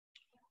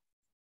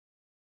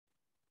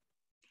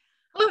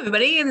Hello,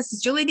 everybody. This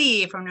is Julie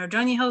D from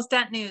Nordonia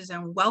Hills.news,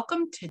 and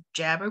welcome to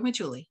Jabbering with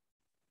Julie.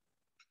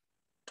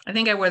 I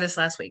think I wore this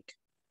last week,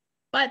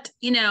 but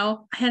I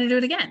had to do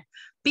it again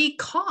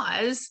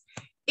because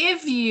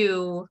if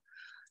you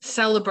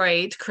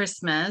celebrate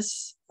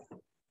Christmas,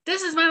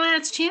 this is my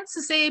last chance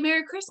to say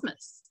Merry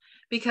Christmas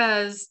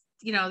because,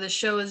 the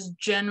show is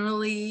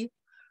generally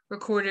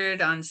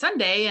recorded on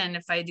Sunday, and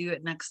if I do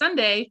it next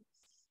Sunday,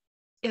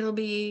 it'll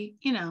be,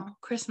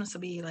 Christmas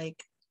will be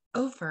like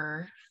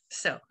over.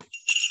 So,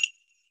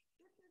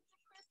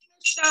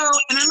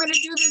 and I'm going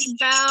to do this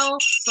bell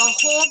the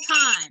whole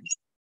time.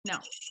 No.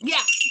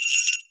 Yeah.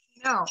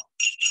 No.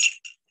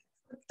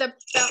 The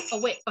bell. Oh,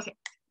 wait. Okay.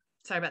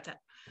 Sorry about that.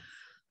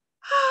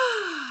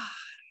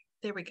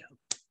 There we go.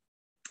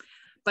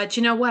 But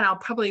you know what? I'll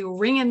probably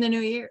ring in the new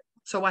year.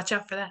 So watch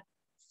out for that.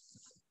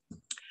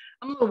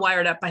 I'm a little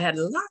wired up. I had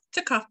lots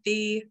of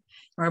coffee.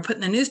 We're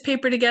putting the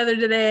newspaper together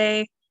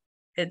today.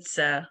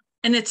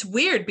 And it's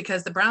weird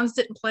because the Browns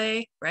didn't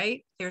play,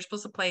 right? They were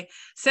supposed to play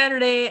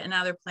Saturday, and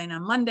now they're playing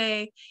on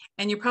Monday.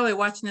 And you're probably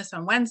watching this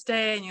on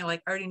Wednesday, and you're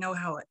like, already know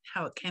how it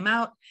came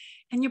out.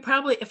 And you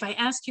probably, if I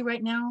asked you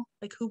right now,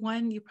 like who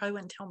won, you probably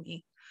wouldn't tell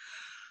me.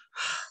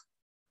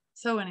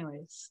 So,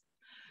 anyways,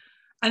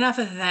 enough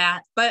of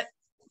that. But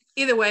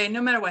either way,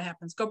 no matter what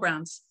happens, go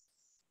Browns.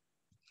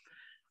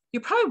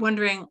 You're probably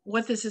wondering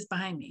what this is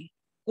behind me.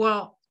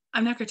 Well,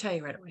 I'm not going to tell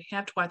you right away. You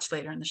have to watch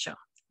later in the show.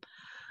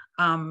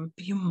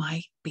 You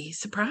might be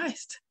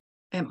surprised.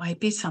 It might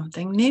be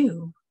something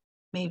new,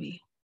 maybe.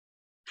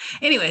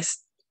 Anyways,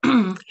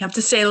 you have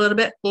to stay a little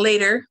bit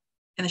later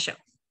in the show.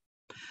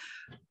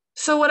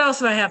 So what else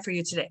do I have for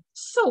you today?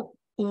 So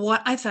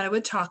what I thought I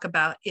would talk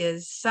about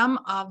is some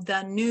of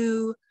the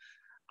new,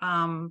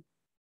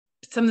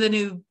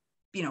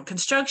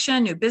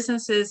 construction, new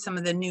businesses, some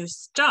of the new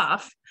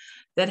stuff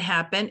that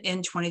happened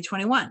in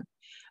 2021.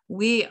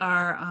 We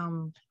are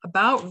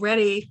about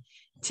ready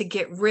to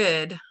get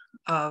rid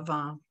of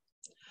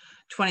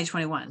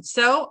 2021.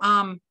 So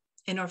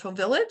in Northville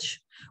Village,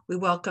 we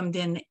welcomed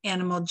in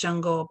Animal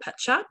Jungle Pet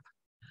Shop.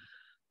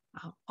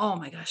 Oh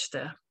my gosh,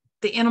 the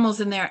animals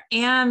in there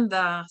and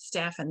the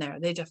staff in there,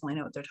 they definitely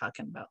know what they're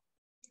talking about.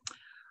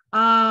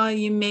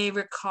 You may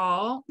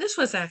recall, this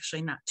was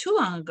actually not too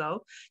long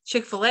ago,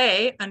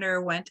 Chick-fil-A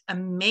underwent a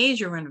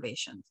major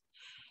renovation.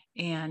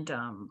 And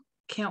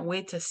can't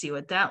wait to see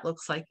what that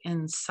looks like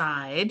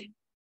inside.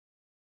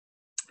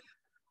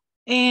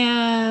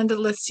 And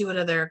let's see what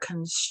other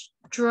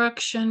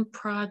construction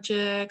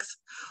projects.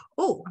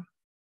 Oh,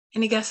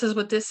 any guesses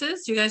what this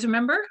is? Do you guys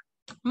remember?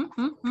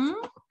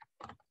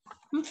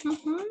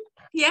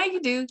 Yeah,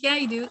 you do. Yeah,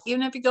 you do.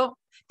 Even if you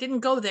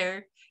didn't go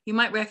there, you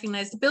might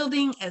recognize the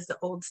building as the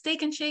old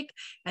Steak and Shake,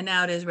 and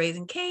now it is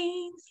Raising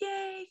Cane's.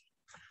 Yay!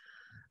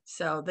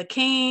 So the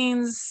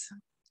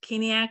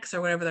Caniacs,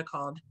 or whatever they're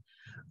called,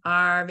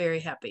 are very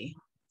happy.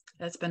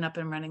 That's been up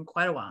and running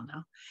quite a while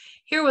now.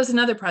 Here was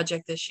another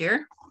project this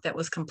year that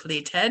was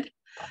completed.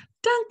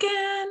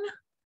 Duncan,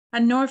 a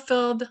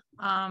Northfield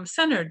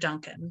Center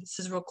Duncan. This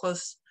is real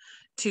close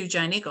to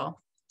Giant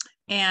Eagle.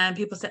 And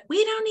people said,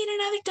 we don't need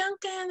another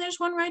Duncan. There's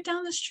one right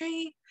down the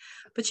street.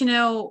 But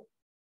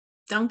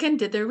Duncan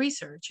did their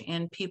research,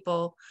 and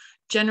people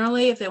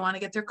generally, if they want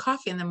to get their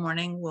coffee in the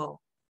morning, will,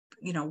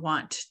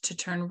 want to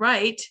turn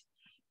right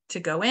to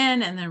go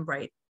in and then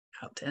right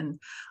out. And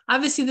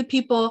obviously the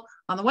people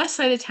on the west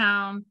side of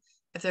town,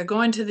 if they're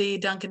going to the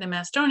Dunkin' in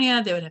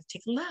Macedonia, they would have to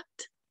take a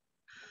left.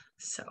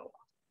 So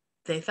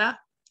they thought,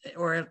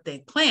 or they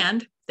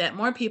planned, that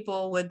more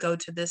people would go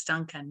to this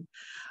Dunkin'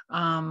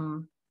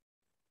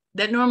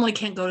 that normally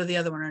can't go to the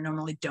other one, or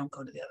normally don't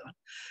go to the other one.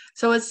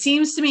 So it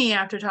seems to me,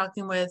 after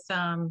talking with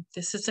the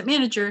assistant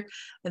manager,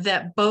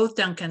 that both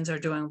Dunkins are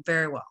doing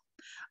very well.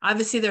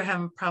 Obviously, they're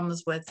having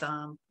problems with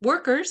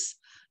workers,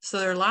 so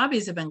their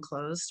lobbies have been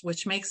closed,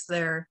 which makes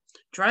their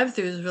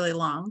drive-throughs really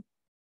long.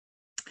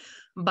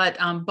 But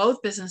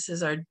both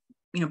businesses are,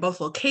 both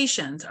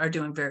locations are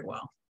doing very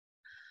well.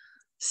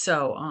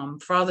 So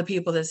for all the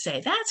people that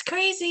say, that's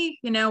crazy,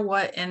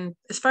 and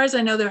as far as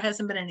I know, there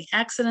hasn't been any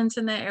accidents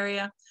in that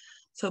area.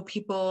 So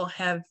people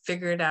have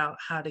figured out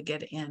how to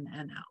get in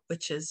and out,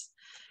 which is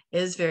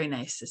very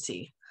nice to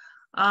see.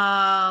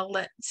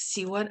 Let's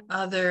see what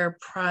other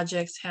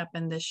projects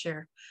happened this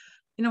year.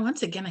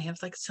 Once again, I have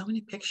like so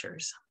many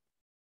pictures.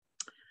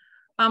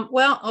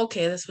 Well,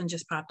 okay, this one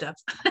just popped up.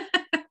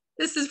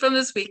 This is from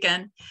this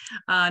weekend.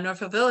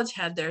 Northville Village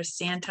had their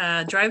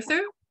Santa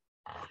drive-through,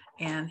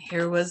 and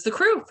here was the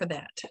crew for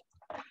that.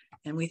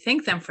 And we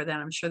thank them for that.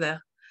 I'm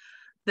sure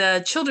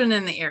the children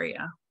in the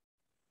area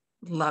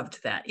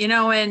loved that.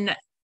 And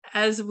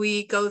as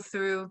we go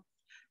through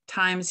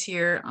times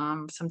here,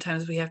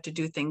 sometimes we have to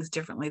do things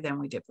differently than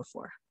we did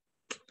before.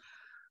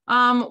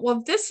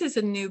 Well, this is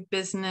a new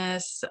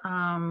business.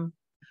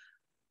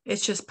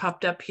 It's just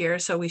popped up here,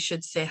 so we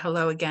should say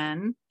hello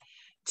again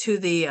to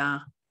the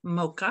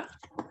Mocha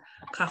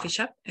Coffee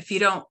Shop. If you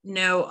don't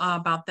know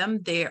about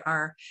them, they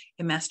are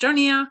in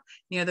Macedonia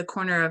near the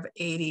corner of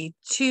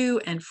 82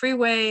 and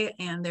Freeway,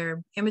 and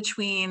they're in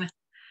between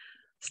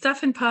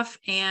Stuff and Puff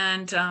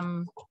and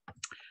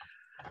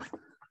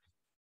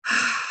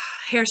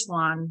hair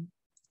salon.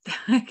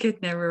 I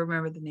could never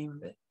remember the name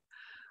of it.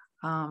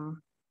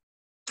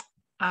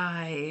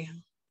 I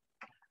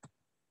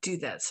do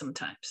that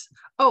sometimes.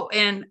 Oh,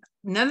 and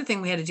another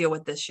thing we had to deal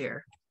with this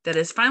year that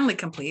is finally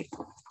complete,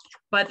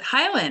 but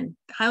Highland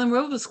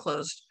Road was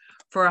closed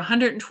for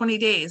 120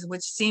 days,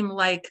 which seemed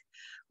like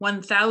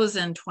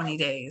 1,020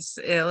 days.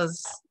 It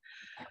was,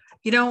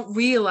 you don't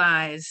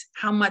realize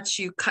how much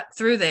you cut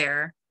through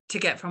there to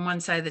get from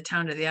one side of the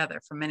town to the other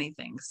for many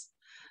things.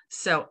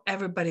 So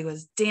everybody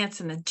was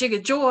dancing a jig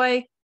of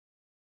joy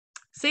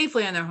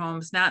safely in their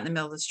homes, not in the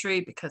middle of the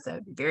street, because that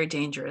would be very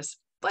dangerous,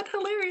 but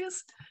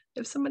hilarious.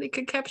 If somebody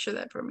could capture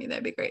that for me,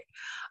 that'd be great.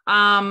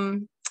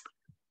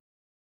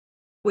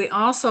 We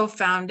also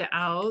found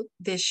out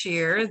this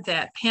year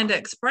that Panda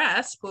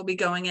Express will be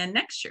going in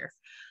next year.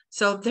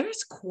 So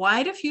there's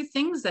quite a few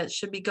things that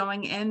should be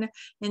going in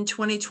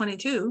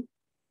 2022,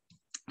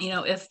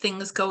 if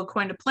things go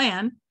according to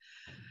plan.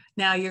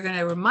 Now you're going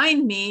to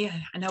remind me,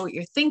 I know what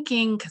you're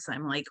thinking, because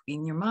I'm like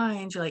in your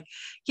mind, you're like,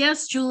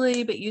 yes,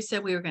 Julie, but you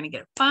said we were going to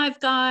get Five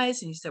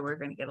Guys, and you said we were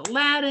going to get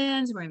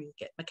Aladdin's, we're going to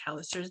get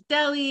McAllister's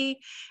Deli,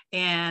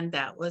 and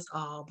that was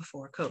all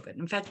before COVID.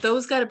 In fact,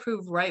 those got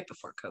approved right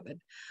before COVID.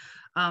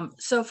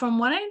 So from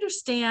what I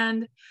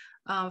understand,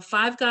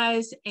 Five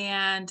Guys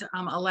and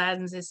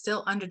Aladdin's is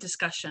still under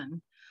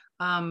discussion.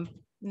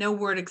 No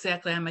word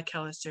exactly on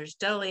McAllister's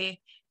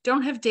Deli.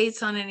 Don't have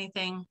dates on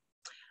anything,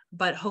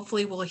 but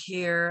hopefully we'll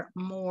hear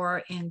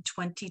more in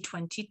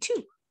 2022.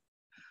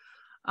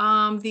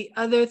 The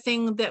other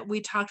thing that we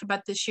talked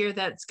about this year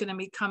that's going to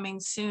be coming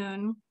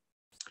soon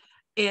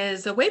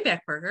is a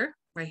Wayback Burger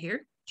right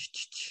here,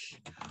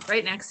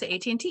 right next to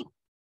AT&T.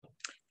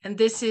 And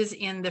this is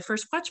in the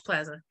First Watch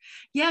Plaza.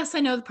 Yes,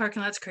 I know the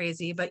parking lot's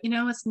crazy, but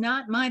it's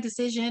not my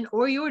decision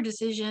or your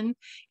decision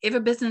if a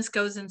business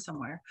goes in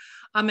somewhere.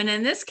 And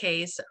in this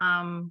case,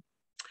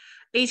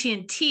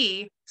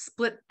 AT&T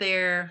split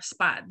their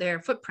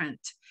footprint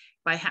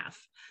by half.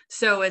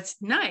 So it's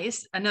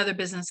nice. Another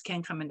business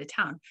can come into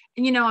town.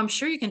 And, I'm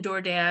sure you can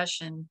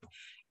DoorDash and,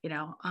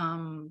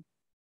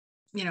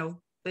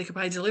 they could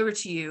probably deliver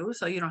to you,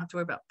 so you don't have to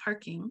worry about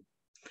parking.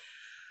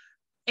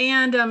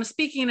 And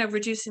speaking of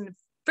reducing the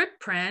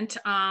footprint,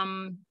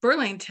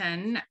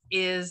 Burlington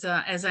is,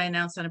 as I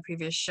announced on a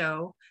previous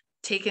show,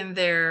 taking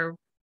their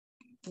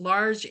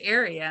large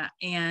area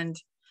and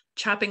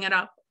chopping it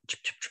up.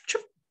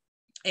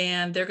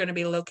 And they're going to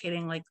be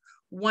locating like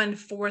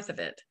 1/4 of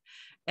it.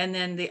 And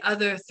then the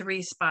other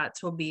 3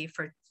 spots will be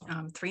for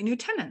 3 new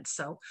tenants.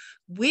 So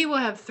we will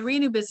have 3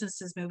 new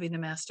businesses moving to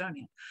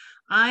Macedonia.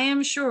 I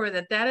am sure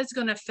that is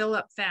going to fill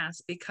up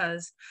fast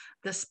because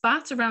the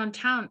spots around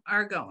town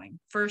are going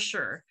for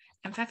sure.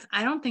 In fact,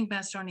 I don't think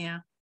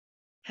Macedonia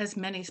has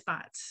many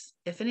spots,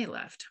 if any,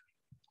 left.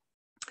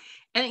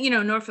 And,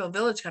 Northfield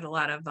Village got a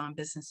lot of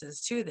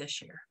businesses too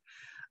this year.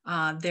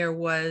 There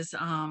was,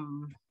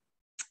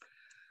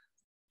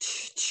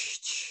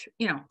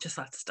 just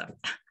lots of stuff.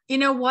 You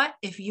know what?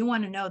 If you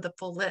want to know the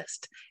full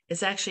list,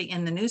 it's actually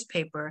in the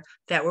newspaper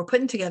that we're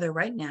putting together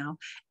right now.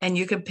 And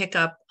you can pick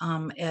up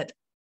at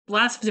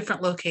lots of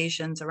different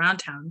locations around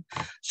town,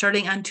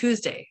 starting on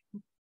Tuesday,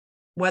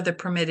 weather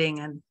permitting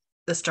and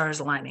the stars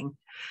aligning.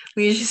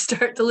 We usually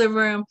start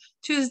delivering them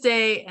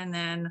Tuesday and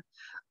then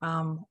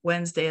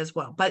Wednesday as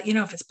well. But,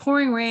 if it's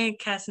pouring rain,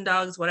 cats and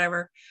dogs,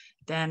 whatever,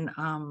 then,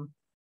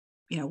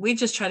 we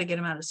just try to get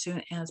them out as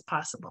soon as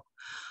possible.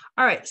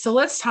 All right, so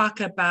let's talk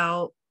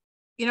about,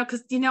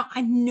 because,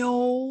 I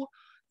know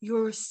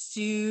you're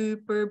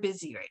super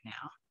busy right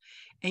now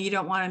and you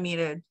don't want me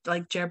to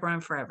like jabber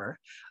on forever.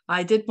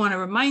 I did want to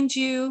remind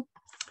you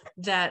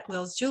that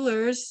Will's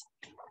Jewelers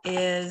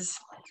is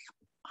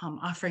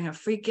offering a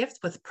free gift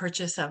with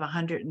purchase of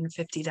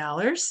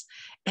 $150,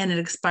 and it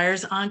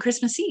expires on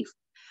Christmas Eve.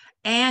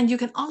 And you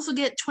can also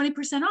get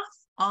 20% off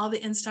all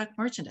the in-stock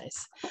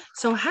merchandise.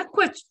 So how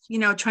quick,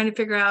 trying to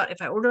figure out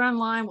if I order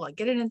online, will I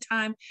get it in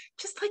time?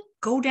 Just like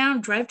go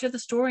down, drive to the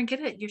store and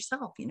get it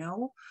yourself,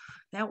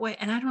 that way.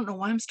 And I don't know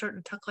why I'm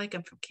starting to talk like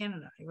I'm from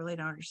Canada. I really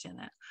don't understand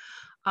that.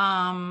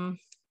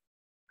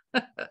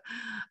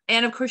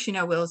 And of course,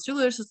 Will's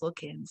Jewelers is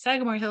located in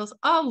Sagamore Hills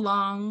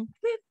along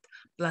with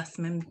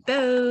Blossom and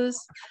Bows.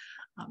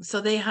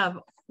 So they have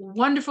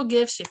wonderful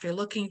gifts if you're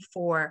looking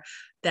for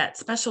that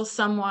special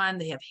someone.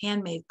 They have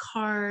handmade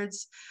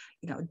cards,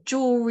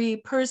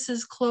 jewelry,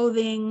 purses,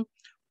 clothing,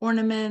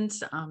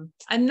 ornaments.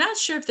 I'm not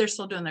sure if they're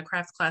still doing the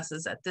craft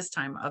classes at this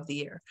time of the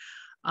year.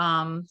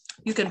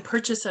 You can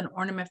purchase an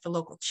ornament for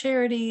local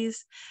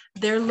charities.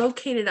 They're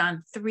located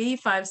on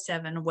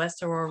 357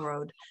 West Aurora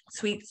Road,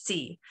 Suite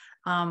C.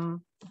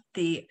 In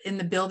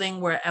the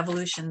building where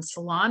Evolution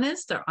Salon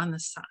is, they're on the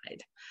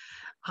side.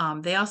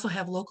 They also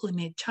have locally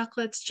made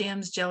chocolates,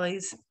 jams,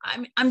 jellies.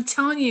 I'm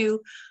telling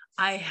you,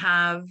 I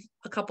have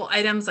a couple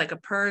items like a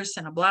purse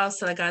and a blouse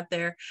that I got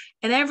there.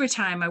 And every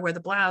time I wear the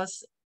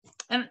blouse,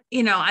 and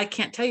I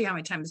can't tell you how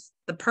many times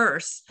the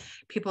purse,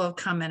 people have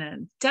come in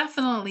and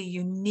definitely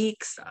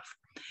unique stuff.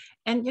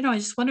 And, I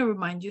just want to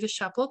remind you to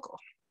shop local.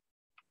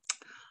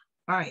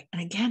 All right.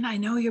 And again, I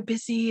know you're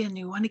busy and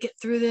you want to get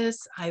through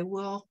this. I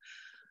will.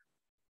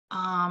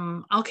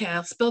 Okay,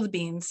 I'll spill the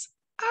beans.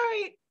 All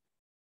right.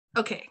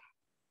 Okay.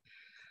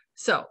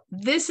 So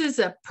this is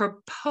a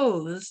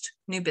proposed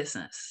new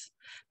business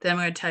that I'm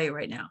going to tell you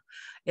right now.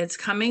 It's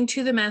coming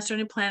to the Master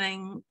and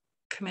Planning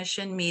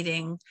Commission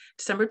meeting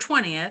December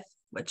 20th,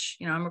 which,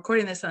 I'm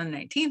recording this on the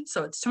 19th.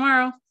 So it's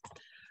tomorrow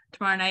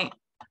night.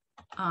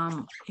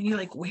 And you're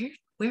like,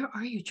 where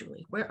are you,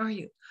 Julie? Where are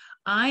you?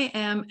 I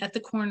am at the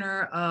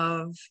corner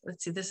of,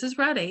 let's see, this is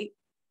Route 8.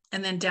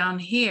 And then down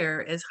here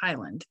is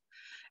Highland.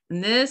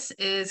 And this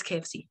is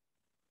KFC.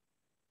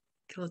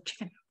 Get a little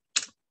chicken.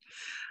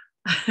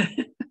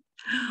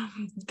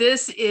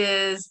 This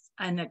is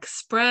an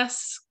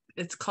express.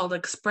 It's called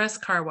Express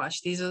Car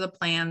Wash. These are the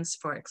plans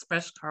for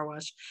Express Car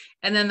Wash.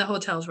 And then the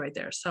hotel's right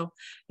there. So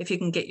if you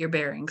can get your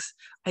bearings.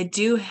 I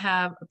do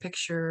have a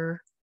picture,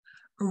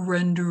 a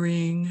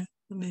rendering,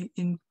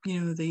 in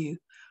the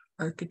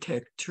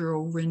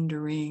architectural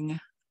rendering.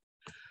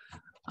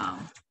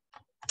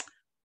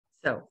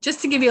 So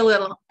just to give you a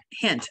little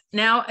hint.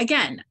 Now,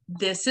 again,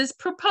 this is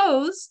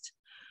proposed.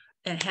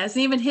 It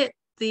hasn't even hit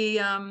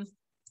the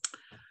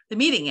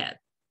meeting yet,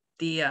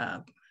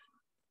 the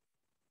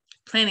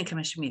planning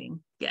commission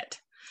meeting yet.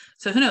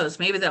 So who knows?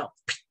 Maybe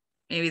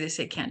they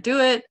say can't do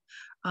it.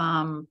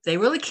 They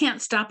really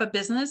can't stop a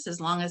business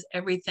as long as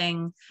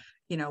everything,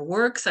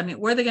 works. I mean,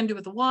 what are they going to do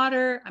with the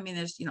water? I mean,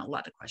 there's, a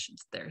lot of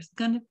questions. There's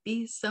going to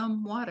be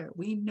some water.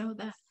 We know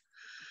that.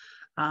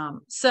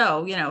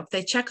 So, if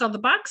they check all the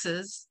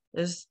boxes,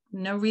 there's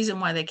no reason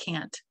why they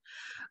can't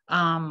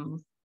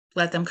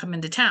let them come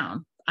into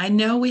town. I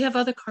know we have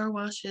other car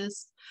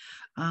washes,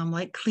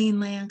 like Clean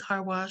Land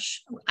Car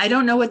Wash. I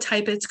don't know what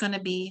type it's going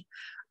to be.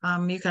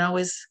 You can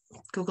always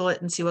Google it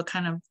and see what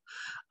kind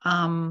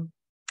of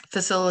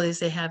facilities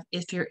they have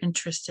if you're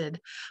interested.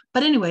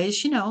 But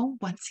anyways,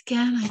 once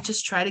again, I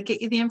just try to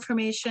get you the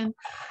information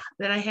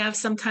that I have.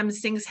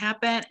 Sometimes things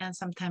happen and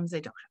sometimes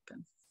they don't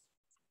happen.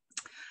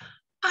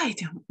 I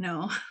don't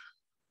know.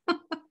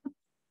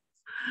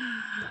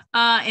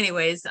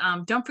 Anyways,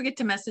 don't forget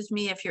to message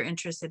me if you're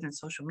interested in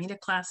social media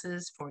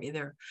classes for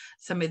either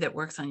somebody that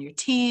works on your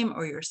team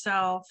or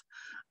yourself.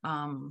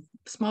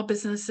 Small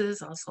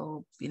businesses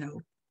also,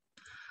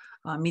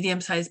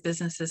 medium-sized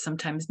businesses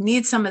sometimes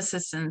need some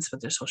assistance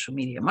with their social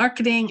media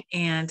marketing.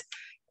 And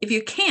if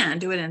you can,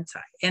 do it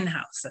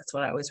in-house. That's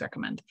what I always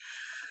recommend.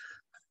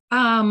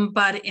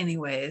 But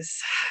anyways,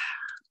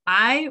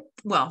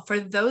 for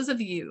those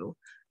of you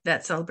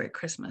that celebrate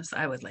Christmas,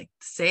 I would like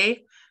to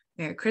say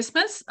Merry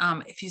Christmas.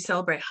 If you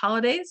celebrate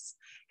holidays,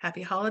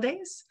 happy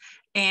holidays.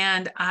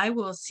 And I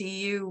will see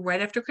you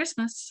right after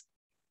Christmas.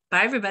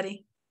 Bye,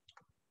 everybody.